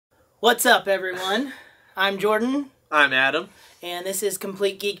What's up, everyone? I'm Jordan. I'm Adam. And this is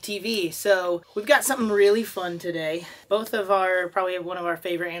Complete Geek TV. So, we've got something really fun today. Probably one of our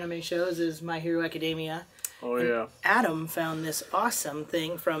favorite anime shows is My Hero Academia. Oh, yeah. Adam found this awesome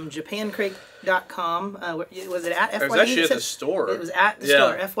thing from japancrate.com. Was it at FYE? It was actually at the store. It was at the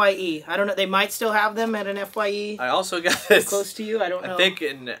store, FYE. I don't know. They might still have them at an FYE. I also got this. Close to you? I don't know. I think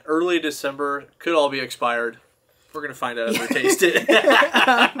in early December. Could all be expired. We're going to find out as we taste it.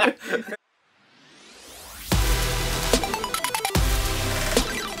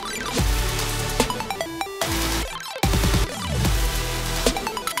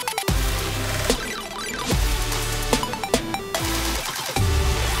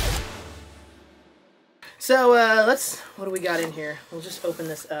 So, what do we got in here? We'll just open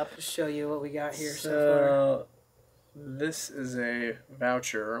this up to show you what we got here so far. This is a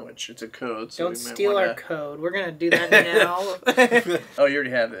voucher, which it's a code. So Don't steal our code. We're going to do that now. Oh, you already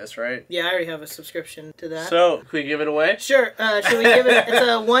have this, right? Yeah, I already have a subscription to that. So, can we give it away? Sure. Should we give it? It's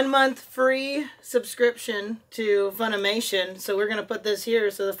a 1 month free subscription to Funimation. So we're going to put this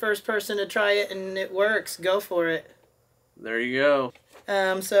here. So the first person to try it and it works, go for it. There you go.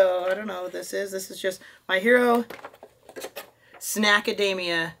 So I don't know what this is. This is just My Hero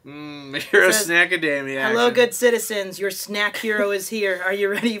Snackademia. Hero Snackademia. Hello, good citizens. Your snack hero is here. Are you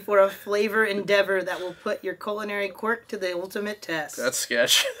ready for a flavor endeavor that will put your culinary quirk to the ultimate test? That's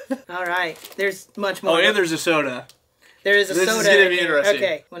sketch. All right. There's much more. Oh, and there's a soda. There is a soda. This is going to be interesting.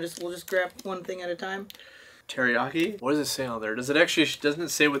 Okay. We'll just grab one thing at a time. Teriyaki? What does it say on there? Doesn't it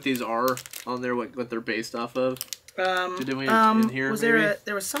say what these are on there, what they're based off of? Did we in here, was maybe?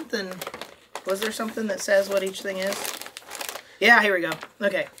 there something that says what each thing is? Yeah, here we go.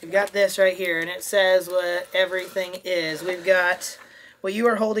 Okay, we've got this right here, and it says what everything is. We've got, what you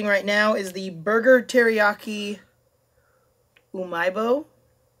are holding right now is the Burger Teriyaki Umaibo.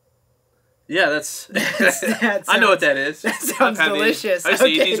 Yeah, that's I know what that is. That sounds delicious. I used to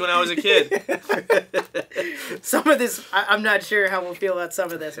eat these when I was a kid. Some of this, I'm not sure how we'll feel about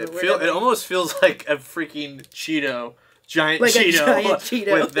some of this. It almost feels like a freaking Cheeto. Giant like Cheeto. A giant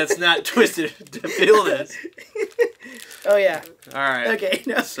Cheeto. That's not twisted to feel this. Oh, yeah. All right. Okay.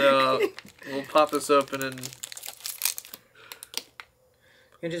 No. So, we'll pop this open and...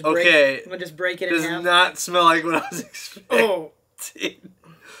 We'll just break it in half. Does not smell like what I was expecting. Oh. I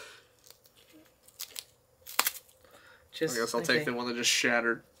guess I'll take the one that just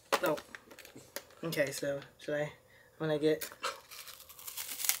shattered. Oh. Okay, so should I, when I get...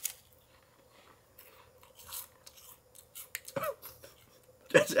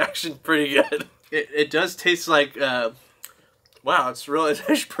 That's actually pretty good. It does taste like, wow, it's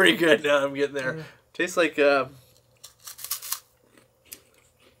actually pretty good now I'm getting there. Tastes like, it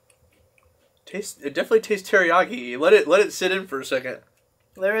definitely tastes teriyaki. Let it sit in for a second.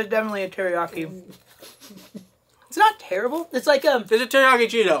 There is definitely a teriyaki. It's not terrible. It's like It's a teriyaki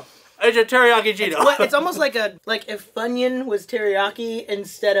Cheeto. It's a teriyaki Cheeto. It's almost like if Funyun was teriyaki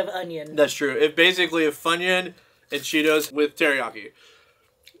instead of onion. That's true. It's basically a Funyun and Cheetos with teriyaki.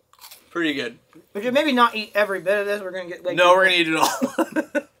 Pretty good. We should maybe not eat every bit of this. We're gonna get like. No, we're gonna eat it all.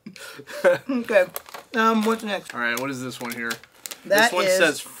 Okay. What's next? All right. What is this one here? This one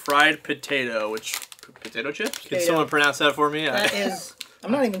says fried potato, which potato chips. Can someone pronounce that for me? That is.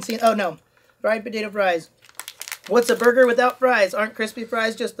 I'm not even seeing. Oh no, fried potato fries. What's a burger without fries? Aren't crispy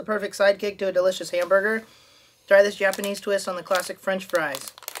fries just the perfect sidekick to a delicious hamburger? Try this Japanese twist on the classic French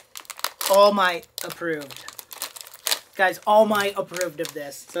fries. All Might approved. Guys, All Might approved of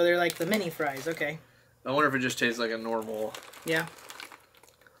this. So they're like the mini fries. Okay. I wonder if it just tastes like a normal... Yeah.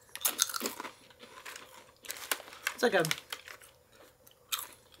 It's like a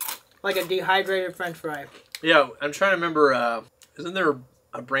dehydrated French fry. Yeah, I'm trying to remember, isn't there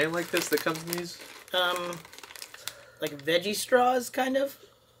a brand like this that comes in these? Like veggie straws, kind of.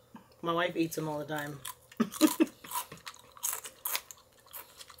 My wife eats them all the time.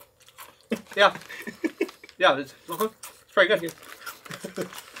 Yeah. Yeah, it's pretty good.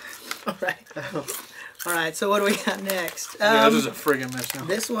 All right, so what do we got next? Yeah, this is a friggin' mess now.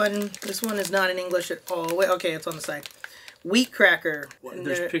 This one is not in English at all. Wait, okay, it's on the side. Wheat cracker.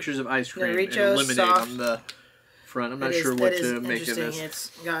 There's pictures of ice cream and Doritos, lemonade on the front. I'm not sure what to make of this. It's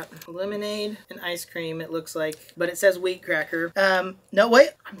got lemonade and ice cream, it looks like, but it says wheat cracker. No,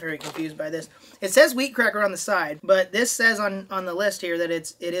 wait, I'm very confused by this. It says wheat cracker on the side, but this says on the list here that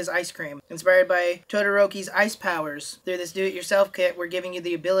it is ice cream. Inspired by Todoroki's ice powers. Through this do-it-yourself kit, we're giving you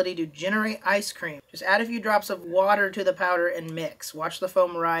the ability to generate ice cream. Just add a few drops of water to the powder and mix. Watch the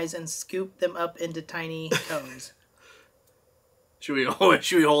foam rise and scoop them up into tiny cones. Should we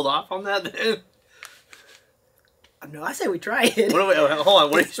hold off on that then? No, I say we try it. What do we, hold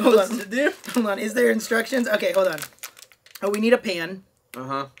on, what are you supposed to do? Hold on, is there instructions? Okay, hold on. Oh, we need a pan.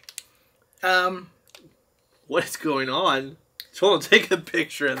 What is going on? Hold on, take a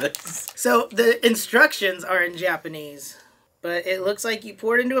picture of this. So the instructions are in Japanese, but it looks like you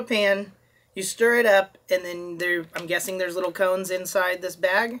pour it into a pan, you stir it up, and then I'm guessing there's little cones inside this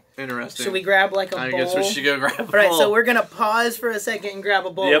bag. Interesting. Should we grab like a bowl? I guess we should go grab a bowl. All right, so we're gonna pause for a second and grab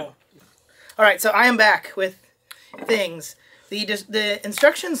a bowl. Yep. All right, so I am back with things. The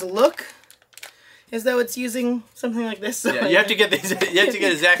instructions look as though it's using something like this. Yeah, you have to get these. You have to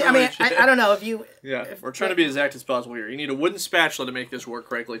get exactly. I mean, I don't know if you. Yeah, we're trying to be as exact as possible here. You need a wooden spatula to make this work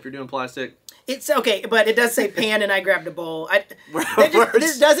correctly. If you're doing plastic, it's okay, but it does say pan, and I grabbed a bowl.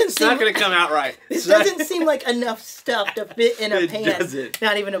 This it's not going to come out right. This doesn't seem like enough stuff to fit in a pan. Doesn't.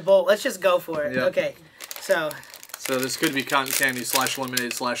 Not even a bowl. Let's just go for it. Yep. Okay, so. So this could be cotton candy /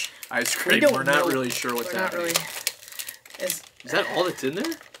 lemonade / ice cream. We're not really sure what's happening. Really. Is that all that's in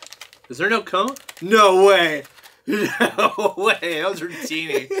there? Is there no cone? No way. No way. Those are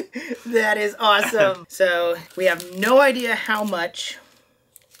teeny. That is awesome. So we have no idea how much.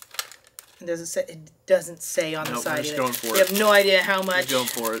 It doesn't say on the side. We're just going for it. We have no idea how much. We're going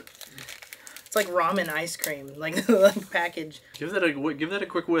for it. It's like ramen ice cream, like the package. Give that a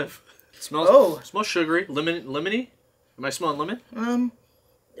quick whiff. It smells. It smells sugary, lemony. Am I smelling lemon?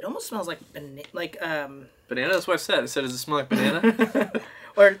 It almost smells like banana. Banana. That's what I said. I said, does it smell like banana?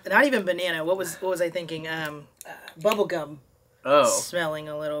 Or not even banana. What was I thinking? Bubble gum. Oh. Smelling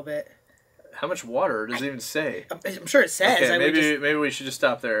a little bit. How much water does it even say? I'm sure it says. Okay, maybe we should just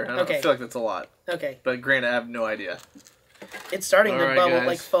stop there. I feel like that's a lot. Okay. But granted, I have no idea. It's starting to bubble, guys.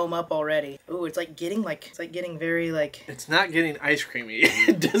 Like foam up already. Ooh, it's getting very like. It's not getting ice creamy.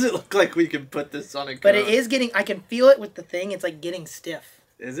 It doesn't look like we can put this on a cone. But it is getting. I can feel it with the thing. It's like getting stiff.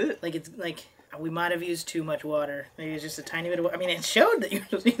 Is it? Like it's like we might have used too much water. Maybe it's just a tiny bit of. I mean, it showed that you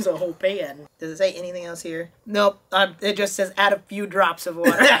just use a whole pan. Does it say anything else here? Nope. It just says add a few drops of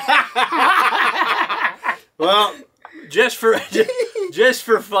water. Well, just for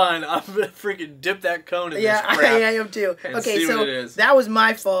fun, I'm gonna freaking dip that cone in this crap. Yeah, I am too. Okay, so that was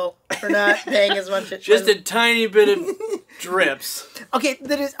my fault for not paying as much. Just a tiny bit of drips. Okay,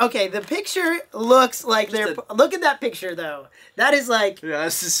 the picture looks like look at that picture though. That is like. Yeah,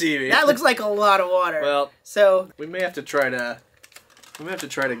 that's deceiving. That looks like a lot of water. Well, so we may have to try to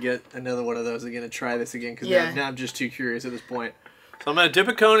get another one of those again and try this again because now I'm just too curious at this point. So I'm gonna dip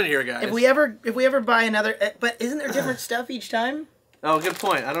a cone in here, guys. If we ever buy another, but isn't there different stuff each time? Oh, good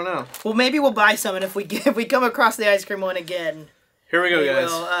point. I don't know. Well, maybe we'll buy some, and if we come across the ice cream one again. Here we go, guys.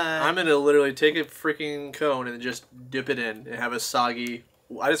 I'm gonna literally take a freaking cone and just dip it in and have a soggy.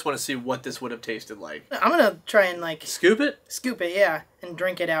 I just want to see what this would have tasted like. I'm gonna try and scoop it. Scoop it, yeah, and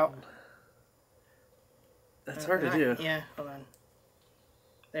drink it out. That's hard to do. Yeah, hold on.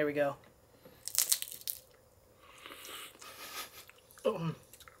 There we go. Oh,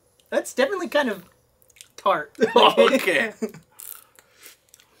 that's definitely kind of tart. Okay.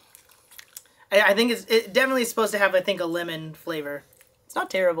 I think it definitely is supposed to have, I think, a lemon flavor. It's not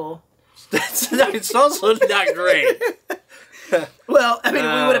terrible. It's also not great. Well, I mean,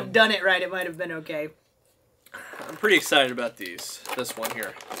 if we would have done it right, it might have been okay. I'm pretty excited about this one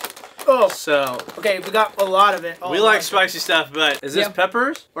here. Oh. So. Okay, we got a lot of it. We like spicy stuff, but is this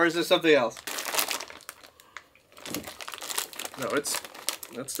peppers or is this something else? No, that's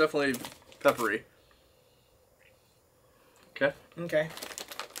definitely peppery. Okay. Okay.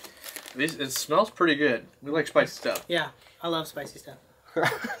 It smells pretty good. We like spicy stuff. Yeah, I love spicy stuff.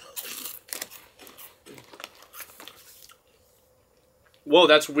 Whoa,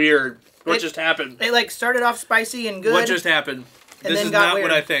 that's weird. What just happened? It started off spicy and good. What just happened? And this is not weird.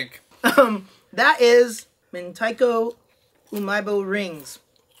 What I think. That is Mentaiko Umaibo rings.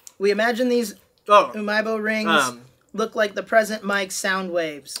 We imagine these Umaibo rings look like the present Mike's sound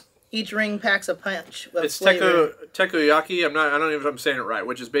waves. Each ring packs a punch of flavor. Tekkanyaki. I don't know if I'm saying it right,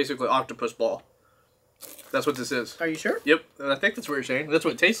 which is basically octopus ball. That's what this is. Are you sure? Yep. I think that's what you're saying. That's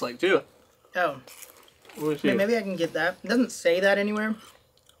what it tastes like too. Oh. Maybe I can get that. It doesn't say that anywhere.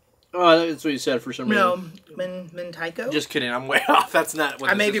 Oh, that's what you said for some reason. No, Mentaiko? Just kidding. I'm way off. That's not what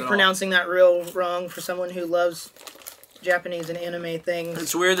I may be pronouncing that real wrong for someone who loves Japanese and anime things.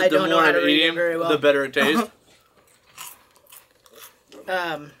 It's weird that the more I'm eating, the better it tastes.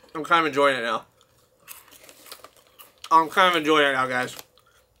 I'm kind of enjoying it now. Guys.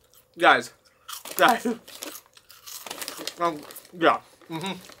 Guys. Yeah.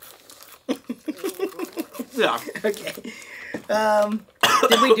 Yeah. Okay.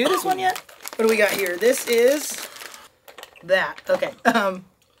 Did we do this one yet? What do we got here? This is that. Okay.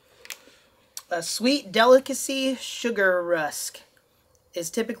 A sweet delicacy sugar rusk is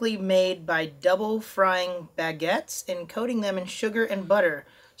typically made by double frying baguettes and coating them in sugar and butter,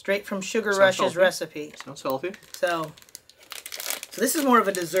 straight from Sugar Rush's recipe. Sounds healthy. So this is more of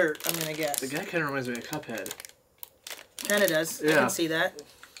a dessert, I'm gonna guess. The guy kind of reminds me of Cuphead. Kind of does. Yeah. I can see that.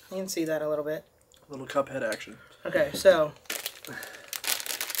 I can see that a little bit. A little Cuphead action. Okay, so.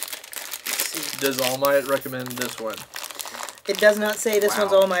 Does All Might recommend this one? It does not say this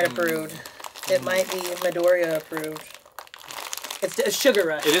one's All Might approved. It might be Midoriya approved. It's a Sugar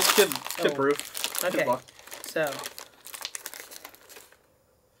Rush. It is kid proof. Okay. So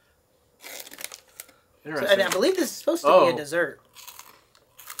I believe this is supposed to be a dessert.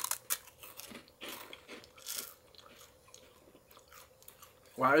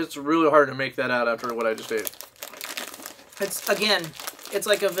 Wow, it's really hard to make that out after what I just ate. It's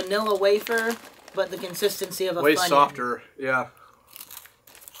like a vanilla wafer, but the consistency of a way Funyun. Softer, yeah.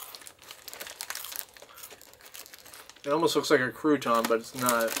 It almost looks like a crouton, but it's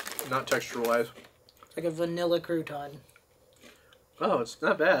not texture-wise. Like a vanilla crouton. Oh, it's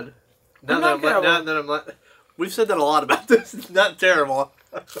not bad. Now that I'm like, we've said that a lot about this. It's not terrible.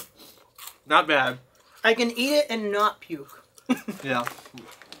 Not bad. I can eat it and not puke. Yeah.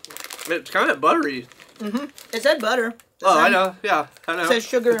 It's kind of buttery. Mm-hmm. It said butter. I know. Yeah, I know. It says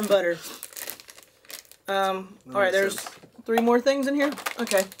sugar and butter. All right, there's 3 more things in here.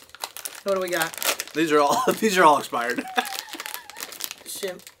 Okay. What do we got? These are all expired.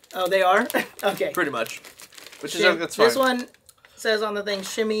 Oh, they are? Okay. Pretty much. Which is that's fine. This one says on the thing,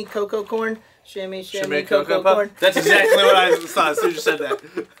 shimmy cocoa corn. Shimmy cocoa corn. That's exactly what I thought as soon as you said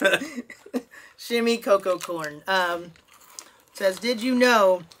that. Shimmy cocoa corn. Says, did you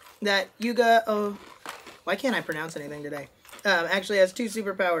know that Yuga... Oh, why can't I pronounce anything today? Actually has 2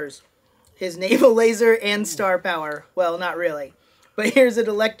 superpowers. His naval laser and star power. Well, not really. But here's a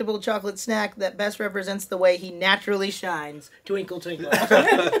delectable chocolate snack that best represents the way he naturally shines. Twinkle, twinkle.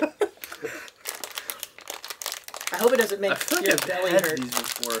 I hope it doesn't make your belly hurt. These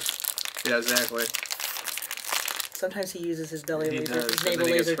before. Yeah, exactly. Sometimes he uses his belly laser, his naval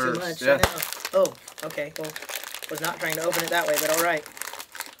laser too much. Yeah. I know. Oh, okay. Well, was not trying to open it that way, but all right.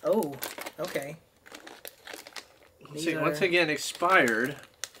 Oh, okay. See, once again, expired,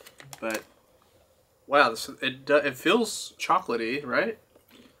 but wow, it feels chocolatey, right?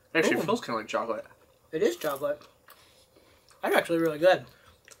 Actually, it feels kind of like chocolate. It is chocolate. That's actually really good.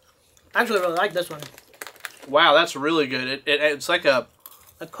 I actually really like this one. Wow, that's really good. It's like a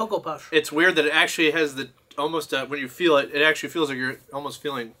Cocoa Puff. It's weird that it actually has the almost when you feel it, it actually feels like you're almost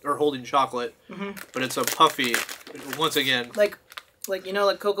feeling or holding chocolate, but it's a puffy. Once again, like you know,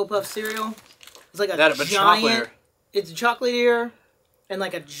 like Cocoa Puff cereal. It's like a giant. Chocolate. It's chocolatier and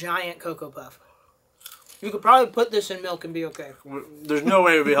like a giant Cocoa Puff. You could probably put this in milk and be okay. There's no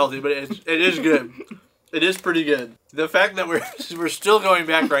way it would be healthy, but it is good. It is pretty good. The fact that we're still going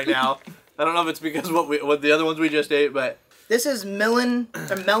back right now, I don't know if it's because what the other ones we just ate, but this is melon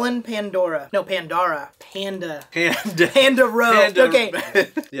Pandora. No, Pandora. Panda. Pandaro. Okay.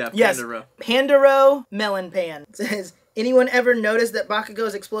 Yeah, Pandaro. Yes. Pandaro melon pan. It says, anyone ever noticed that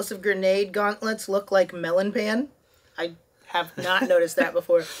Bakugo's explosive grenade gauntlets look like melon pan? I have not noticed that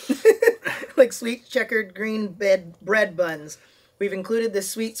before. Like sweet checkered green bread buns. We've included this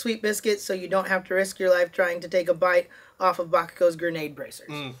sweet biscuit so you don't have to risk your life trying to take a bite off of Bakugo's grenade bracers.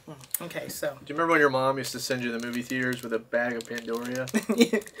 Okay, so. Do you remember when your mom used to send you to the movie theaters with a bag of Pandora?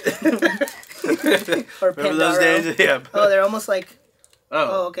 Or remember those days? Yeah. Oh, they're almost like...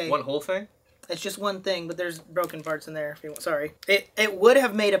 Oh, okay. One whole thing? It's just one thing, but there's broken parts in there. If you want. Sorry. It would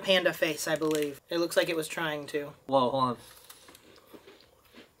have made a panda face, I believe. It looks like it was trying to. Whoa, hold on.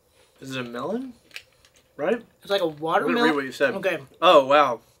 Is it a melon? Right? It's like a watermelon. Read what you said. Okay. Oh,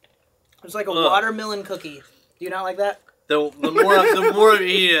 wow. It's like a watermelon cookie. Do you not like that? The more I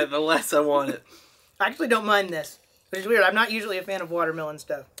eat it, the less I want it. I actually don't mind this. Which is weird. I'm not usually a fan of watermelon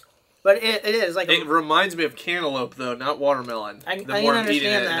stuff. But it is like it reminds me of cantaloupe though, not watermelon. I can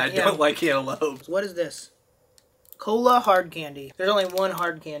understand that. And I don't like cantaloupe. What is this? Cola hard candy. There's only one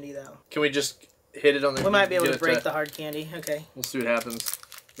hard candy though. Can we just hit it on the... We might be able to break the hard candy. Okay. We'll see what happens.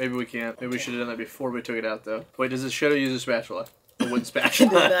 Maybe we can't. Maybe we should have done that before we took it out though. Wait, does the show use a spatula? A wooden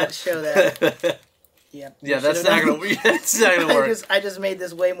spatula? It did not show that. Yep. Yeah, that's not gonna work. I just made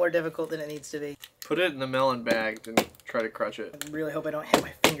this way more difficult than it needs to be. Put it in the melon bag and try to crunch it. I really hope I don't hit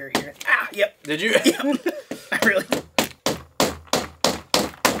my finger here. Ah, yep. Did you? Yep. I really...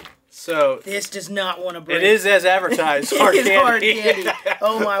 So... This does not want to break. It is as advertised. Hard it is candy. hard candy.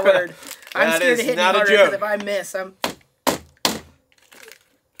 Oh my word. I'm scared to hit me harder because if I miss, I'm...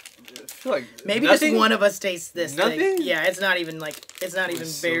 feel like maybe nothing? just one of us tastes this Nothing? thing. Yeah, it's not even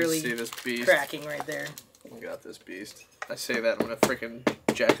barely see this beast. cracking right there. I got this beast. I say that, I'm gonna freaking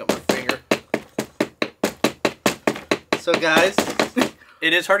jack up my finger. So guys,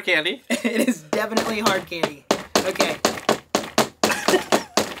 it is hard candy. It is definitely hard candy. Okay.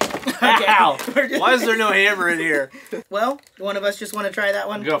 Ow! Why is there no hammer in here? Well, one of us just want to try that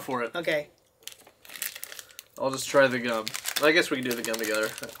one? Go for it. Okay. I'll just try the gum. I guess we can do the gum together.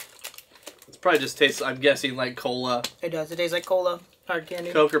 It's probably just tastes, I'm guessing, like cola. It does. It tastes like cola. Hard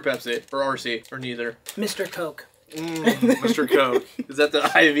candy. Coke or Pepsi? Or RC? Or neither? Mr. Coke. Mr. Coke. Is that the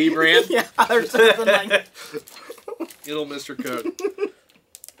IV brand? Yeah, or something like that. Little Mr. Coke.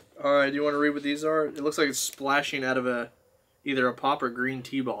 Alright, do you want to read what these are? It looks like it's splashing out of either a pop or green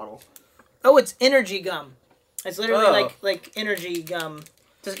tea bottle. Oh, it's energy gum. It's literally like energy gum.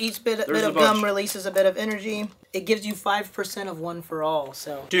 Just each bit of gum releases a bit of energy. It gives you 5% of one for all.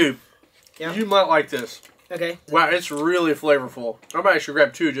 So, dude, yeah, you might like this. Okay. Wow, it's really flavorful. I might actually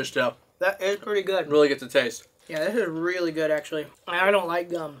grab 2 just to. That is pretty good. Really get the taste. Yeah, this is really good actually. I don't like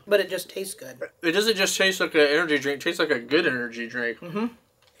gum, but it just tastes good. It doesn't just taste like an energy drink. It tastes like a good energy drink. Mm-hmm.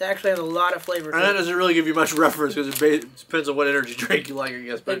 It actually has a lot of flavor. And that doesn't really give you much reference because it depends on what energy drink you like, I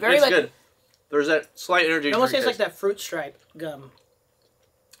guess. But it's good. There's that slight energy drink. It almost tastes like that fruit stripe gum.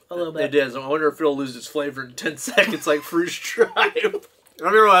 A little bit. It does. I wonder if it'll lose its flavor in 10 seconds like fruit stripe. I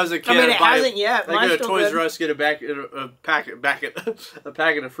remember when I was a kid. I mean, it hasn't yet. I'd go to Toys R Us, get a packet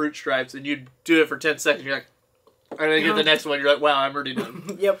of fruit stripes, and you'd do it for 10 seconds. You're like, and then get the next one. You're like, wow, I'm already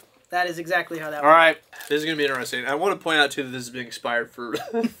done. Yep. That is exactly how that works. All right. This is going to be interesting. I want to point out, too, that this has been expired for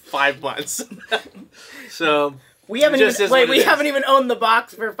 5 months. So, we haven't even owned the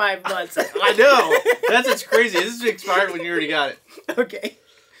box for 5 months. I know. That's what's crazy. This is expired when you already got it. Okay.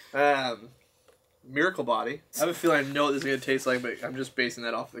 Miracle Body. I have a feeling I know what this is going to taste like, but I'm just basing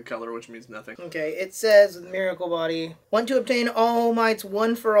that off the color, which means nothing. Okay, it says Miracle Body. Want to obtain All Might's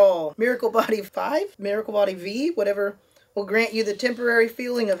One for All. Miracle Body 5? Miracle Body V? Whatever. Will grant you the temporary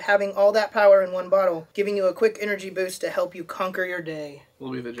feeling of having all that power in one bottle, giving you a quick energy boost to help you conquer your day.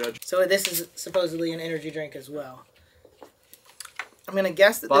 We'll be the judge. So this is supposedly an energy drink as well. I'm going to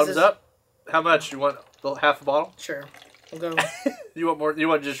guess that Bottoms this is... up? How much? You want half a bottle? Sure. We'll go... You want more? You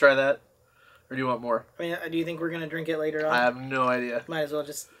want to just try that? Or do you want more? I mean, do you think we're going to drink it later on? I have no idea. Might as well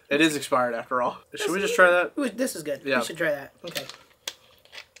just... It is expired after all. Should we just try that? This is good. Yeah. We should try that. Okay.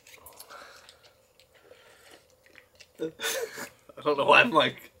 I don't know why I'm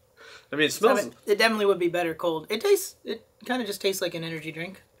like... I mean, it smells... It definitely would be better cold. It kind of just tastes like an energy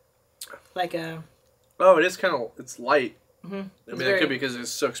drink. Like a... Oh, it is kind of... It's light. Mm-hmm. I mean, it could be because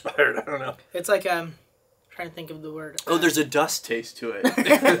it's so expired. I don't know. It's like, trying to think of the word. Oh, there's a dust taste to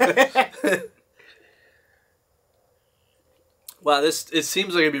it. Wow, it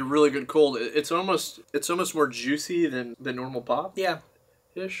seems like it'd be really good cold. It's almost more juicy than normal pop. Yeah.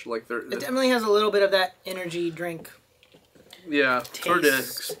 Ish. Like it definitely has a little bit of that energy drink. Yeah, it's hard to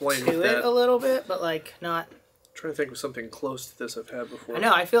explain to it a little bit, but like not. I'm trying to think of something close to this I've had before. I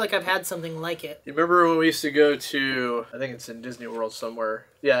know. I feel like I've had something like it. You remember when we used to go to? I think it's in Disney World somewhere.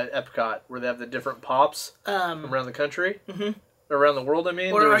 Yeah, Epcot, where they have the different pops around the country, around the world. I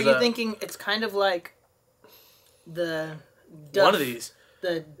mean, or are you thinking it's kind of like the Duff, one of these?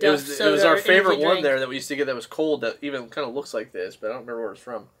 The Duff it was our favorite one there that we used to get that was cold that even kind of looks like this, but I don't remember where it's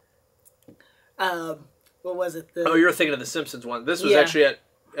from. What was it? Oh, you're thinking of the Simpsons one. This was actually at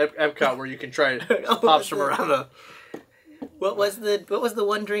Epcot where you can try pops from around the... What was the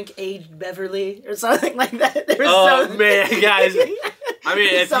one drink, Aged Beverly or something like that? Man, guys! I mean,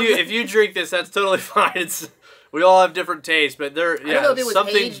 if you drink this, that's totally fine. We all have different tastes, but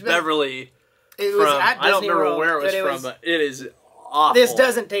something Beverly. It was at Disney I don't remember World, where it was from, but it is awful. This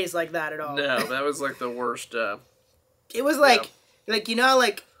doesn't taste like that at all. No, that was like the worst. It was like you know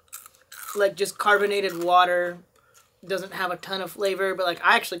like just carbonated water doesn't have a ton of flavor, but like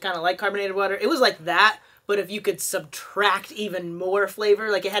I actually kind of like carbonated water. It was like that, but if you could subtract even more flavor,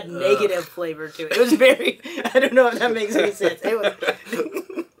 like it had negative flavor to it. It was very... I don't know if that makes any sense. It was...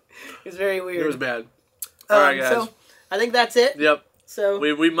 it was very weird. It was bad. All right, guys. So, I think that's it. Yep. So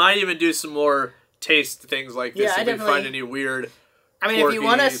we might even do some more taste things like this if we find any weird... I mean, if you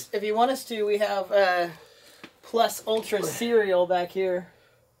want us to, we have Plus Ultra cereal back here.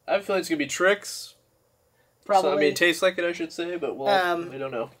 I feel like it's going to be Trix. Probably. So, I mean, it tastes like it, I should say, but we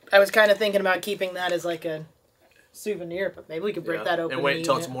don't know. I was kind of thinking about keeping that as like a souvenir, but maybe we could break that open. And wait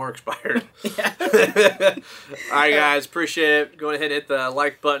until it's more expired. Yeah. Alright guys, appreciate it. Go ahead and hit the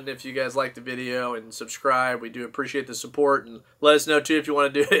like button if you guys like the video and subscribe. We do appreciate the support, and let us know too if you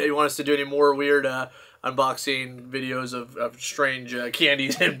want to do you want us to do any more weird unboxing videos of strange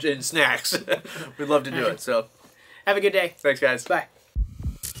candies and snacks. We'd love to do it. So have a good day. Thanks guys. Bye.